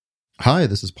Hi,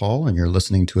 this is Paul, and you're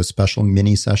listening to a special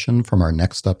mini session from our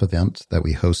Next Up event that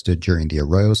we hosted during the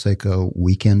Arroyo Seco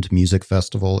Weekend Music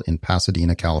Festival in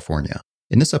Pasadena, California.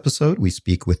 In this episode, we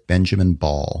speak with Benjamin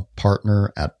Ball,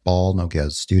 partner at Ball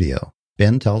Noguez Studio.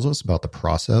 Ben tells us about the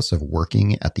process of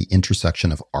working at the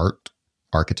intersection of art,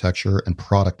 architecture, and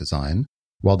product design,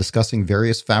 while discussing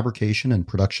various fabrication and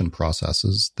production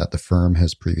processes that the firm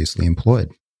has previously employed.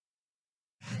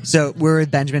 So we're with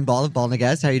Benjamin Ball of Ball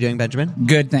Noguez. How are you doing, Benjamin?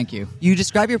 Good, thank you. You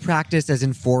describe your practice as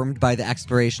informed by the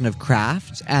exploration of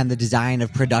craft and the design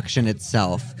of production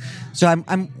itself. So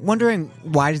I'm wondering,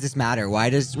 why does this matter?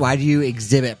 Why do you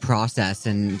exhibit process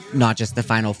and not just the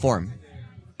final form?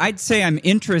 I'd say I'm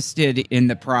interested in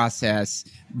the process,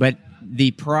 but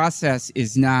the process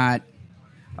is not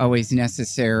always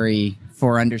necessary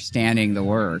for understanding the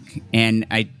work. And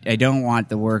I don't want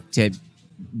the work to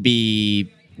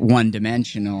be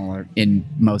one-dimensional in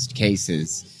most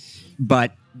cases.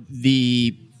 But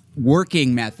the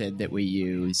working method that we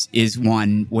use is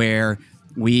one where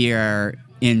we are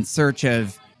in search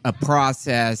of a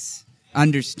process,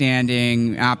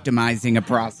 understanding, optimizing a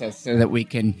process so that we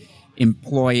can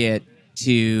employ it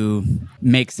to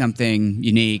make something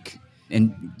unique.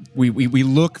 And we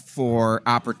look for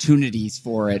opportunities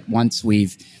for it once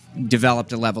we've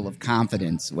developed a level of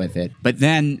confidence with it. But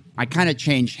then I kind of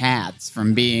changed hats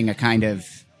from being a kind of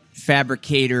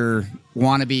fabricator,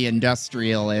 wannabe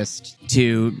industrialist,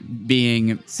 to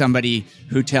being somebody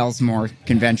who tells more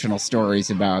conventional stories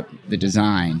about the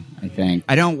design, I think.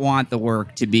 I don't want the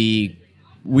work to be,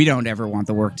 we don't ever want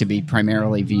the work to be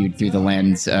primarily viewed through the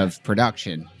lens of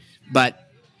production. But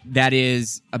that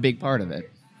is a big part of it.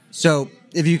 So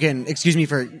if you can, excuse me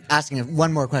for asking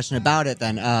one more question about it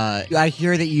then. I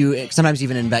hear that you sometimes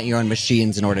even invent your own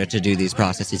machines in order to do these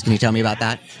processes. Can you tell me about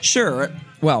that? Sure.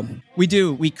 Well, we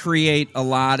do. We create a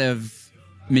lot of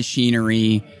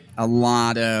machinery, a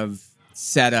lot of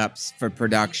setups for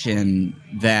production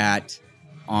that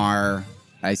are,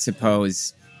 I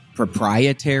suppose,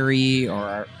 proprietary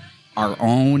or our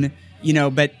own,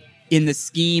 but in the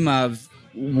scheme of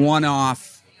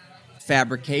one-off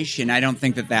fabrication, I don't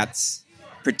think that that's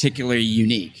particularly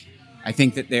unique. I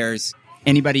think that there's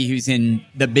anybody who's in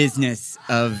the business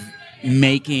of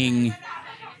making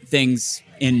things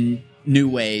in new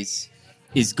ways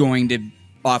is going to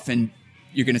often,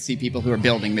 you're going to see people who are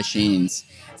building machines.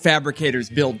 Fabricators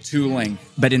build tooling,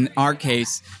 but in our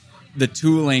case, the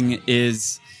tooling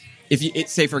is, if you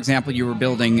say, for example, you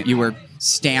were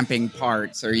stamping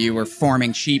parts or you were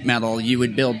forming sheet metal, you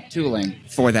would build tooling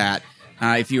for that.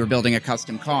 If you were building a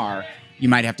custom car, you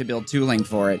might have to build tooling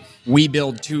for it. We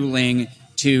build tooling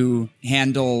to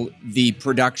handle the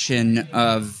production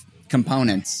of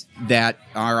components that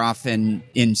are often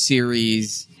in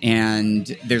series,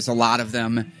 and there's a lot of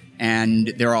them,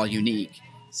 and they're all unique.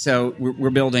 So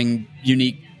we're building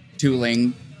unique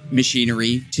tooling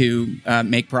machinery to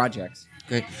make projects.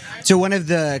 Great. So one of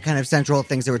the kind of central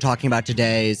things that we're talking about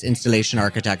today is installation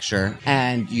architecture,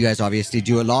 and you guys obviously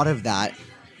do a lot of that.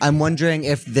 I'm wondering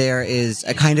if there is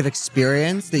a kind of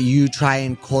experience that you try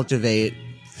and cultivate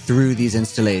through these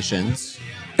installations.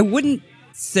 I wouldn't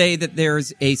say that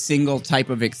there's a single type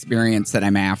of experience that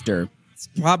I'm after. It's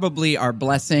probably our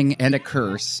blessing and a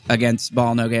curse against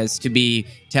Ball Noguez to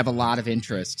have a lot of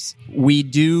interests. We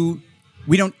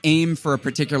don't aim for a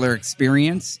particular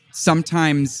experience.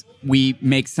 Sometimes we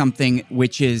make something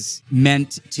which is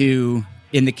meant to,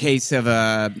 in the case of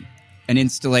an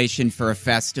installation for a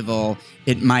festival,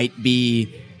 it might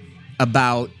be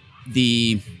about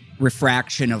the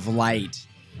refraction of light.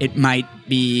 It might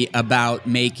be about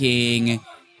making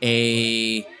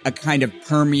a kind of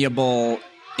permeable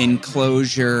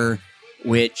enclosure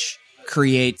which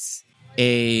creates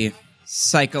a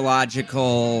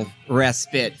psychological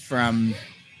respite from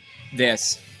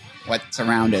what's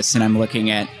around us. And I'm looking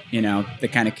at, the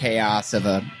kind of chaos of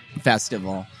a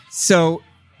festival. So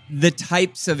the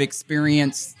types of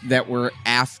experience that we're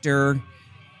after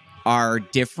are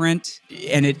different,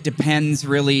 and it depends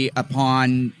really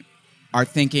upon our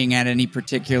thinking at any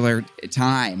particular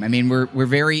time. I mean, we're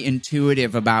very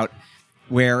intuitive about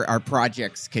where our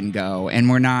projects can go, and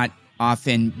we're not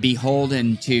often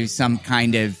beholden to some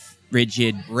kind of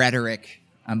rigid rhetoric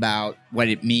about what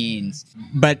it means.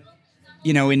 But,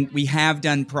 we have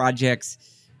done projects.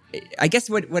 I guess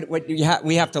what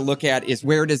we have to look at is,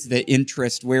 where does the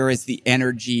interest, where is the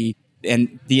energy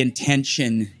and the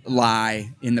intention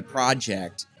lie in the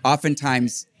project?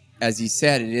 Oftentimes, as you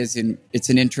said, it's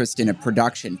an interest in a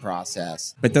production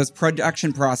process. But those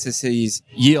production processes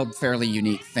yield fairly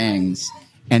unique things.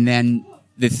 And then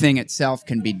the thing itself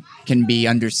can be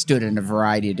understood in a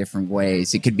variety of different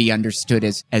ways. It could be understood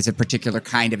as a particular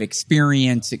kind of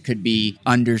experience. It could be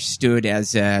understood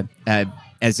as a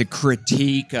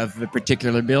critique of a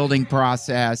particular building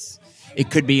process. It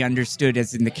could be understood,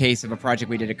 as in the case of a project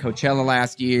we did at Coachella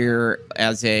last year,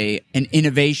 as an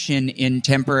innovation in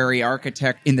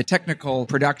the technical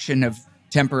production of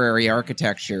temporary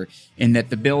architecture, in that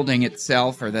the building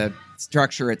itself or the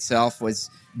structure itself was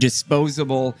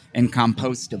disposable and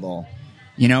compostable.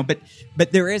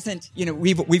 But there isn't.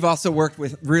 We've also worked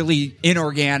with really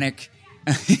inorganic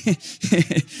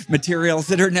materials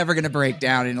that are never going to break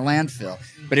down in a landfill.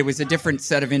 But it was a different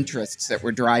set of interests that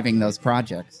were driving those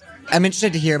projects. I'm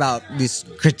interested to hear about this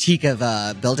critique of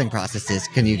building processes.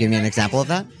 Can you give me an example of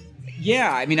that?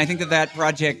 Yeah, I think that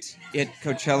project at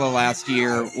Coachella last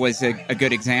year was a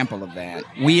good example of that.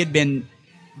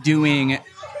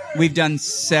 We've done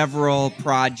several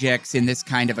projects in this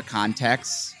kind of a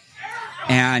context,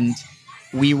 and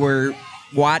we were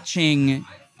watching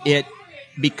it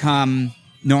become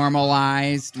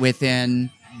normalized within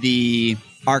the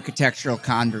architectural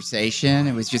conversation.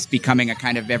 It was just becoming a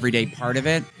kind of everyday part of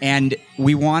it. And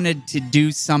we wanted to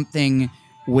do something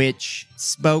which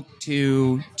spoke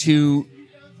to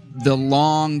the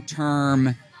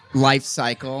long-term life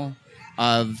cycle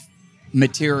of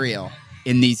material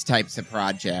in these types of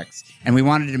projects. And we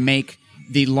wanted to make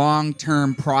the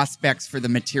long-term prospects for the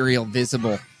material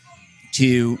visible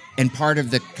and part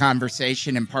of the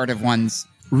conversation and part of one's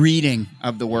reading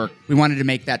of the work. We wanted to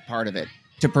make that part of it,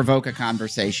 to provoke a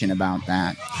conversation about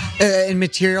that. In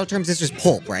material terms, this was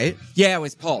pulp, right? Yeah, it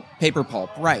was pulp, paper pulp,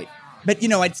 right. But,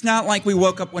 it's not like we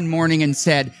woke up one morning and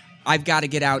said, I've got to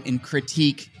get out and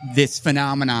critique this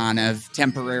phenomenon of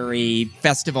temporary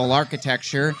festival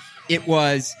architecture. It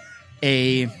was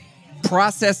a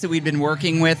process that we'd been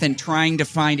working with and trying to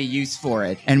find a use for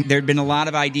it. And there'd been a lot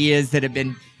of ideas that have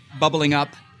been bubbling up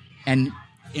and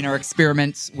in our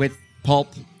experiments with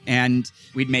pulp. And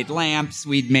we'd made lamps,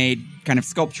 we'd made kind of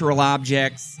sculptural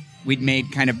objects, we'd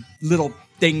made kind of little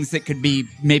things that could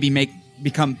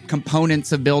become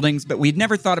components of buildings, but we'd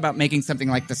never thought about making something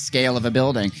like the scale of a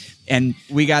building. And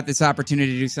we got this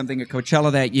opportunity to do something at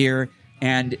Coachella that year,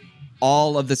 and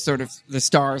all of the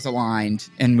stars aligned,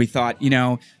 and we thought,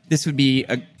 this would be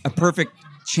a perfect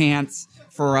chance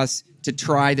for us to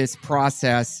try this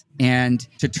process and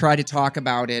to try to talk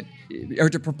about it, or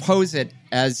to propose it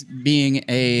as being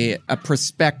a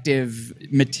prospective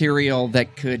material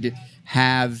that could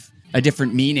have a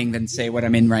different meaning than, say, what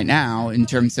I'm in right now in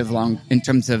terms of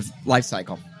life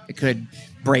cycle. It could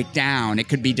break down. It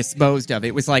could be disposed of.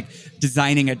 It was like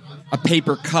designing a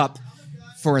paper cup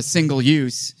for a single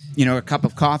use, a cup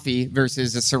of coffee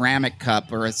versus a ceramic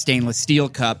cup or a stainless steel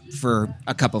cup for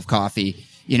a cup of coffee.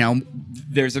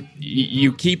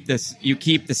 You keep the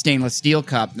stainless steel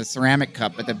cup, the ceramic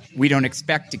cup, but we don't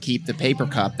expect to keep the paper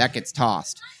cup. That gets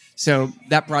tossed. So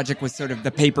that project was sort of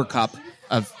the paper cup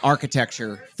of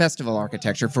architecture, festival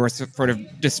architecture, for sort of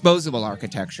disposable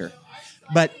architecture.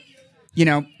 But,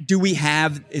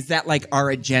 is that like our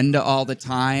agenda all the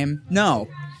time? No,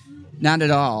 not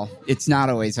at all. It's not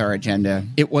always our agenda.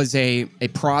 It was a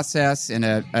process and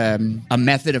a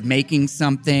method of making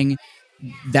something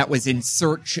that was in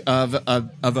search of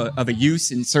a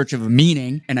use, in search of a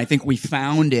meaning, and I think we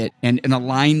found it and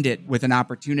aligned it with an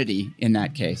opportunity in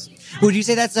that case. Would you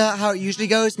say that's how it usually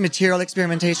goes? Material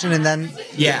experimentation and then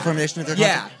formulation of their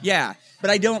concept? Yeah. But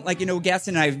I don't, Gas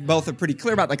and I both are pretty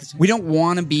clear about, we don't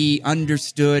want to be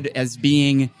understood as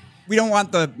being... We don't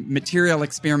want the material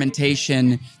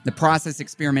experimentation, the process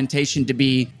experimentation to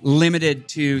be limited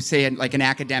to, say, an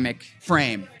academic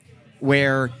frame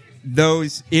where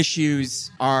those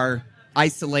issues are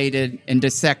isolated and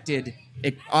dissected,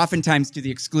 oftentimes to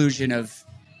the exclusion of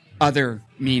other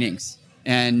meanings.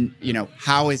 And,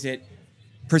 how is it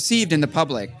perceived in the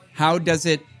public?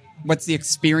 What's the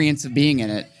experience of being in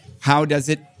it? How does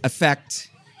it affect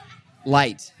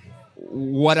light?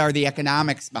 What are the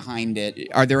economics behind it?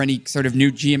 Are there any sort of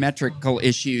new geometrical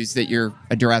issues that you're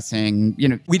addressing?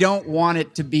 We don't want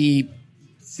it to be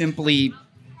simply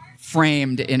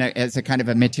framed as a kind of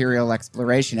a material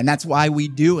exploration. And that's why we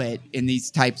do it in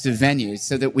these types of venues,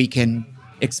 so that we can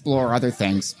explore other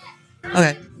things.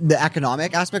 Okay. The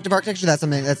economic aspect of architecture,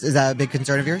 is that a big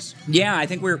concern of yours? Yeah, I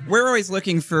think we're always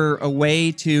looking for a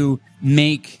way to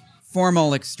make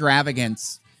formal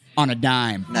extravagance on a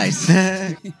dime. Nice.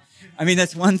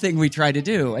 That's one thing we try to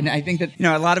do. And I think that,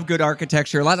 a lot of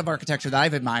architecture that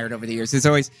I've admired over the years has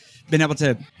always been able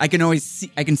to, I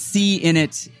can see in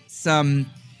it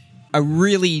a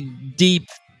really deep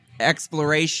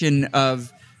exploration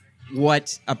of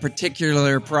what a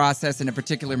particular process and a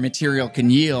particular material can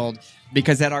yield,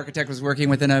 because that architect was working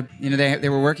within they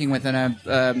were working within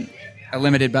a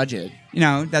limited budget.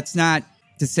 That's not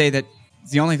to say that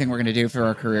it's the only thing we're going to do for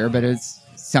our career, but it's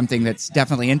something that's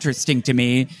definitely interesting to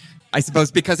me, I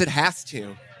suppose, because it has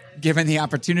to, given the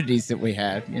opportunities that we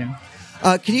have.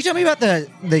 Can you tell me about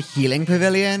the healing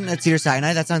pavilion at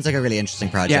Cedars-Sinai? That sounds like a really interesting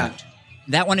project. Yeah.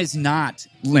 That one is not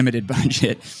limited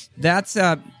budget. That's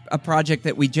a project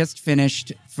that we just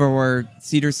finished for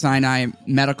Cedars-Sinai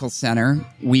Medical Center.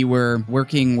 We were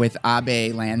working with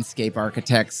Abe Landscape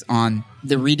Architects on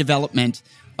the redevelopment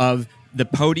of the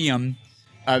podium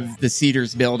of the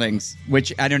Cedars buildings,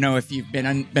 which I don't know if you've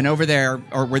been over there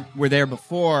or were there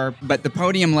before, but the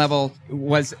podium level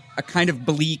was a kind of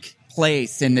bleak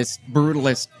place in this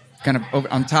brutalist kind of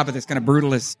on top of this kind of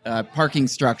brutalist parking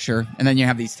structure, and then you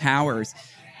have these towers,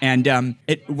 and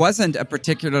it wasn't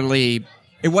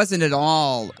at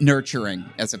all nurturing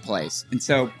as a place. And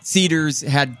so Cedars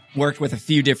had worked with a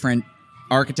few different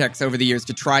architects over the years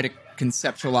to try to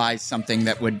conceptualize something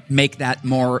that would make that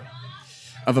more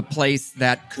of a place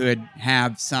that could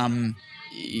have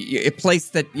a place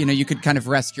that you could kind of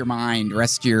rest your mind,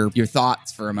 rest your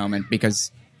thoughts for a moment,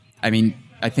 because I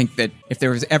think that if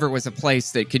there ever was a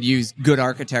place that could use good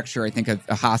architecture, I think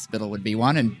a hospital would be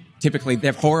one. And typically they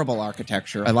have horrible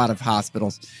architecture, a lot of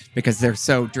hospitals, because they're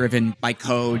so driven by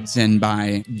codes and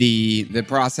by the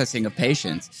processing of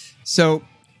patients. So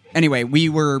anyway, we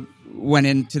went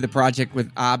into the project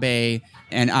with Abe,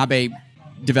 and Abe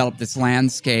developed this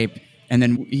landscape, and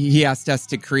then he asked us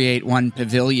to create one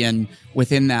pavilion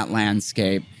within that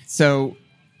landscape. So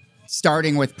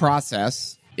starting with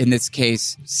process, in this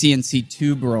case, CNC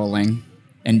tube rolling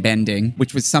and bending,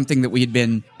 which was something that we had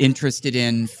been interested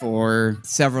in for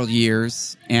several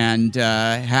years and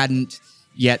hadn't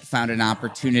yet found an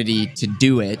opportunity to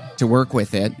do it, to work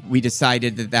with it. We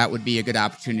decided that would be a good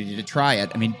opportunity to try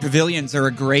it. Pavilions are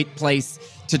a great place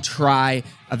to try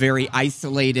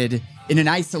in an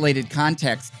isolated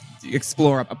context,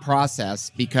 explore a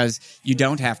process, because you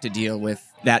don't have to deal with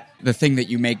that. The thing that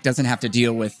you make doesn't have to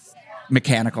deal with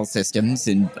mechanical systems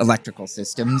and electrical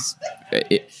systems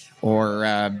or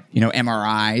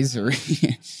MRIs.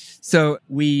 So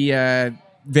we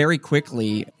very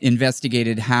quickly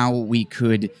investigated how we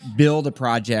could build a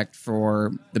project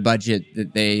for the budget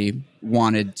that they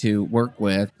wanted to work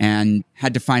with, and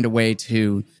had to find a way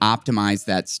to optimize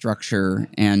that structure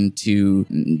and to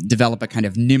develop a kind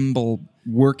of nimble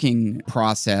working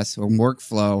process or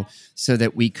workflow so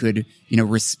that we could,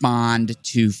 respond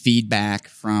to feedback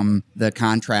from the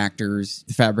contractors,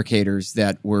 the fabricators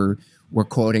that were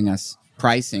quoting us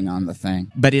pricing on the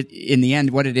thing. But in the end,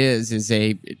 what it is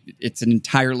it's an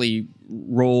entirely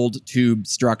rolled tube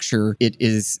structure. It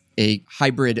is a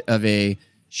hybrid of a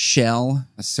shell,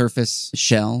 a surface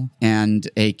shell, and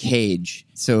a cage.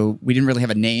 So we didn't really have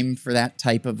a name for that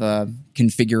type of a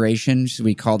configuration, so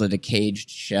we called it a caged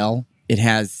shell.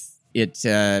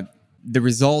 The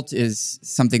result is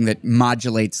something that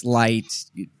modulates light,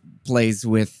 plays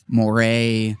with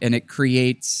moire, and it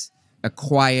creates a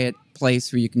quiet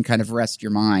place where you can kind of rest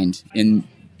your mind in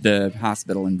the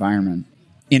hospital environment,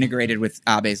 integrated with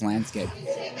Abe's landscape.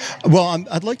 Well,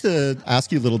 I'd like to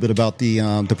ask you a little bit about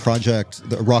the project,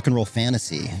 the Rock and Roll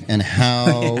Fantasy, and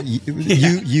how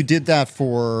you did that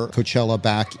for Coachella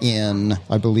back in,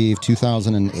 I believe,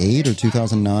 2008 or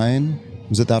 2009.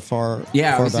 Was it that far?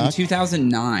 Yeah, far it was back? in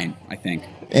 2009, I think.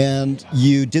 And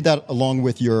you did that along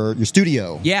with your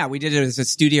studio. Yeah, we did it as a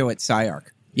studio at SciArc.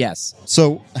 Yes.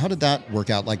 So how did that work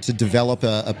out? Like, to develop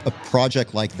a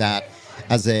project like that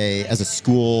as a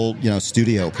school,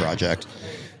 studio project?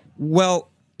 Well,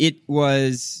 it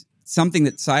was something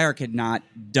that SciArc had not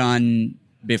done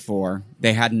before.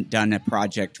 They hadn't done a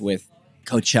project with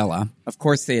Coachella. Of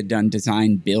course, they had done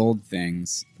design build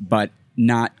things, but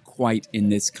not quite in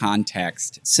this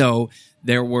context. So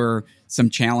there were some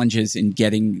challenges in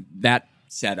getting that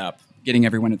set up, getting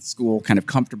everyone at the school kind of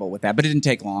comfortable with that. But it didn't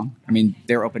take long.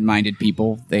 They're open-minded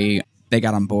people. They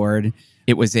got on board.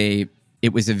 It was a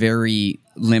very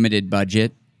limited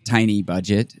budget, tiny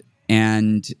budget,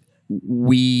 and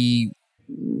we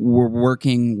were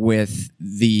working with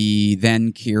the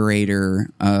then curator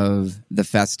of the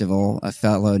festival, a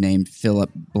fellow named Philip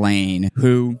Blaine,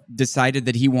 who decided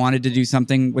that he wanted to do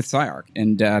something with SciArc.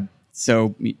 And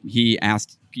so he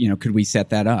asked, could we set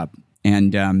that up?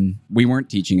 And we weren't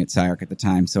teaching at SciArc at the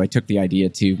time, so I took the idea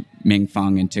to Ming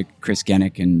Feng and to Chris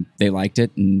Gennick, and they liked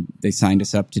it, and they signed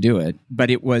us up to do it. But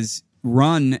it was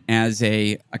run as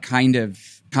a kind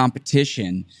of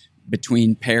competition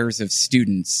between pairs of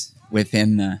students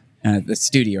within the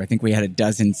studio. I think we had a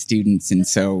dozen students, and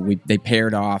so they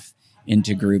paired off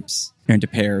into groups, into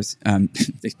pairs.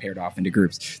 They paired off into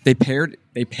groups. They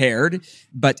paired,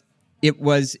 but it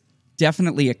was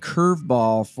definitely a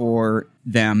curveball for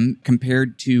them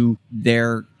compared to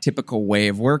their typical way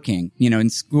of working. In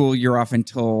school, you're often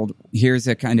told, here's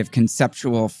a kind of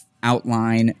conceptual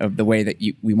outline of the way that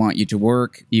we want you to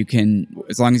work. You can,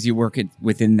 as long as you work it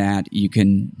within that, you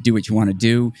can do what you want to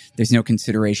do. There's no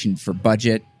consideration for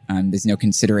budget. There's no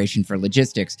consideration for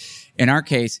logistics. In our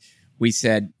case, we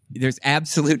said there's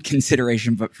absolute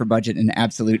consideration for budget and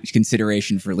absolute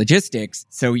consideration for logistics.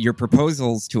 So your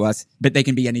proposals to us, but they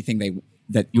can be anything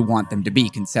that you want them to be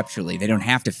conceptually. They don't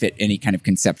have to fit any kind of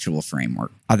conceptual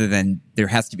framework, other than there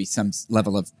has to be some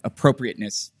level of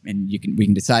appropriateness, and we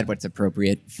can decide what's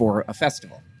appropriate for a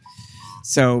festival.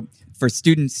 So for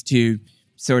students to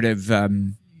sort of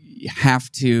have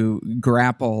to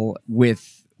grapple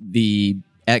with the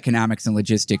economics and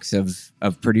logistics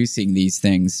of producing these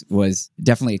things was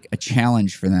definitely a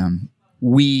challenge for them.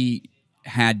 We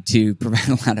had to provide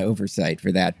a lot of oversight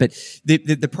for that. But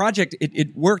the project,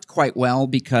 it worked quite well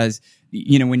because,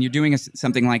 when you're doing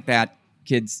something like that,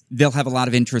 kids, they'll have a lot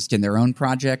of interest in their own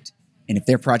project. And if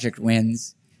their project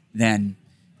wins, then,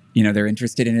 they're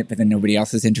interested in it, but then nobody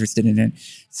else is interested in it.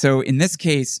 So in this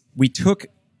case,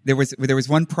 there was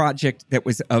one project that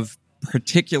was of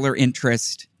particular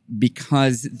interest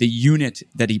because the unit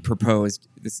that he proposed,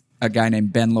 a guy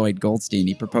named Ben Lloyd Goldstein,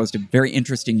 he proposed a very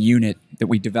interesting unit that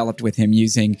we developed with him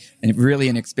using a really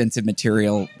inexpensive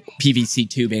material, PVC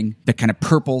tubing, the kind of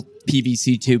purple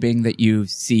PVC tubing that you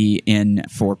see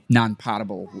for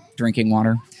non-potable drinking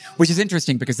water, which is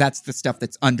interesting because that's the stuff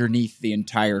that's underneath the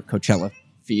entire Coachella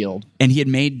field. And he had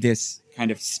made this kind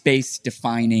of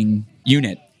space-defining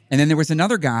unit. And then there was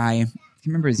another guy, I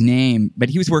can't remember his name, but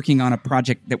he was working on a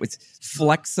project that was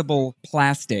flexible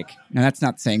plastic. Now, that's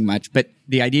not saying much, but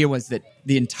the idea was that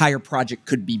the entire project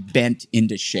could be bent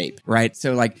into shape, right?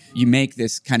 So, you make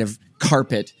this kind of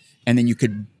carpet, and then you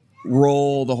could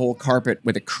roll the whole carpet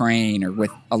with a crane or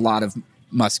with a lot of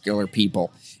muscular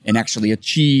people and actually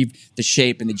achieve the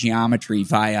shape and the geometry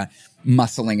via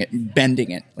muscling it,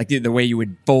 bending it, like the way you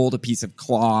would fold a piece of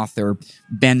cloth or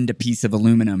bend a piece of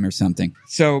aluminum or something.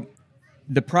 So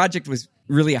the project was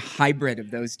really a hybrid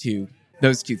of those two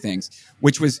things,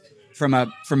 which was from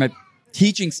a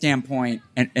teaching standpoint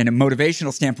and a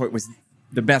motivational standpoint was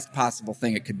the best possible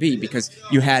thing it could be, because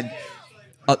you had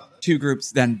two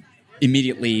groups then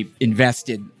immediately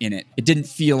invested in it. It didn't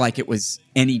feel like it was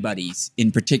anybody's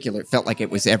in particular. It felt like it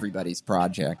was everybody's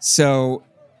project. So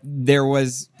there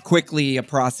was quickly a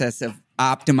process of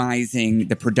optimizing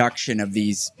the production of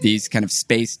these kind of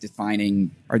space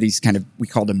defining, or these kind of, we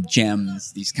called them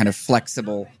gems, these kind of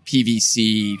flexible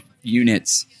PVC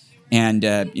units. And,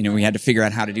 we had to figure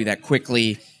out how to do that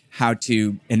quickly,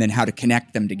 and then how to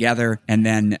connect them together. And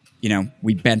then,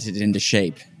 we bent it into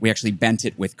shape. We actually bent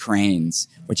it with cranes,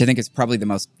 which I think is probably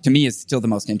is still the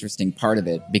most interesting part of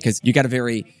it, because you got a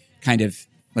very kind of,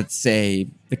 let's say,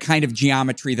 the kind of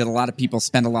geometry that a lot of people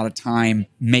spend a lot of time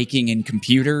making in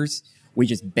computers. We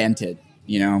just bent it,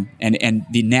 and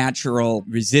the natural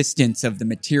resistance of the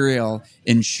material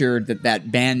ensured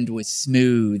that bend was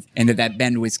smooth and that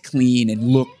bend was clean and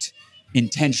looked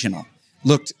intentional,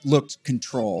 looked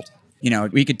controlled.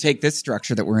 We could take this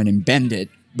structure that we're in and bend it,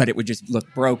 but it would just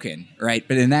look broken, right?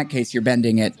 But in that case, you're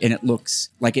bending it and it looks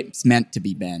like it's meant to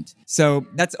be bent. So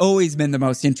that's always been the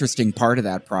most interesting part of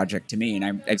that project to me,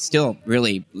 and I still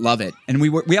really love it. And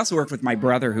we also worked with my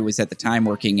brother, who was at the time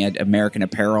working at American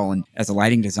Apparel and as a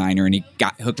lighting designer, and he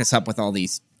hooked us up with all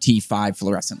these T5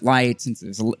 fluorescent lights, and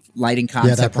there's a lighting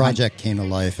concept. Yeah, that project came to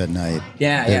life at night.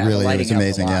 Yeah, it really was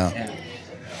amazing. Yeah.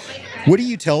 What do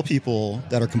you tell people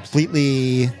that are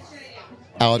completely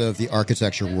out of the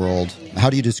architecture world? How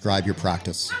do you describe your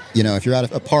practice? If you're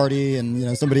at a party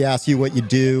and, somebody asks you what you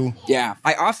do. Yeah.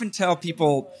 I often tell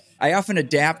people, I often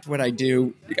adapt what I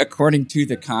do according to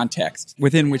the context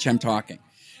within which I'm talking.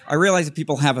 I realize that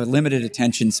people have a limited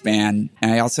attention span,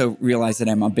 and I also realize that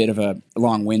I'm a bit of a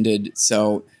long-winded.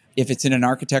 So if it's in an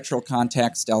architectural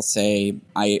context, I'll say,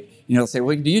 well,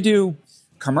 do you do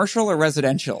commercial or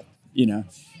residential?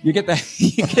 You get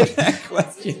that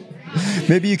question.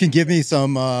 Maybe you can give me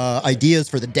some ideas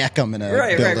for the deck I'm going to build.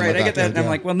 Right. I get that. And I'm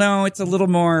like, well, no, it's a little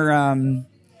more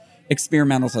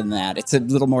experimental than that. It's a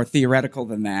little more theoretical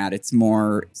than that. It's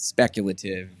more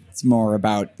speculative. It's more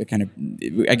about the kind of,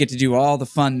 I get to do all the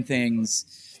fun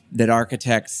things that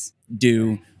architects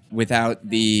do without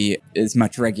as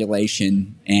much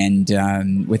regulation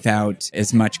and without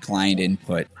as much client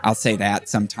input. I'll say that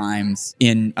sometimes.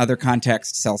 In other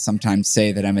contexts, I'll sometimes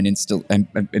say that I'm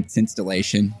it's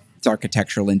installation. It's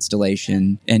architectural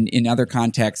installation. And in other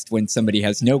contexts, when somebody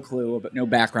has no clue, but no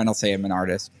background, I'll say I'm an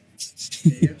artist.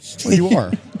 Well, you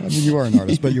are. I mean, you are an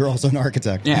artist, but you're also an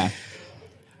architect. Yeah.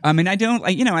 I mean,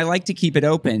 I like to keep it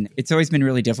open. It's always been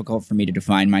really difficult for me to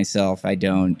define myself.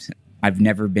 I've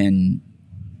never been...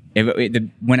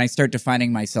 when I start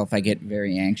defining myself, I get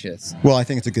very anxious. Well, I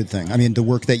think it's a good thing. I mean, the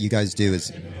work that you guys do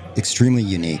is extremely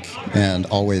unique and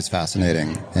always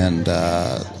fascinating. And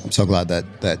I'm so glad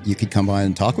that you could come by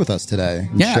and talk with us today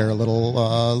and share a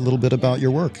little bit about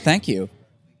your work. Thank you.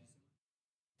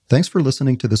 Thanks for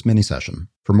listening to this mini session.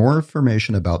 For more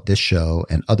information about this show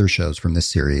and other shows from this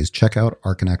series, check out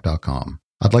archinect.com.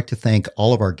 I'd like to thank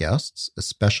all of our guests,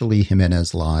 especially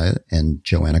Jimenez and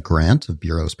Joanna Grant of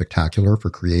Bureau Spectacular for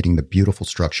creating the beautiful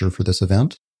structure for this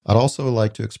event. I'd also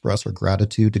like to express our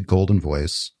gratitude to Golden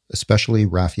Voice, especially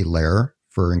Rafi Lair,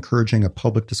 for encouraging a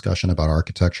public discussion about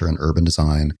architecture and urban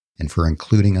design and for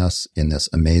including us in this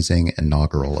amazing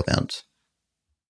inaugural event.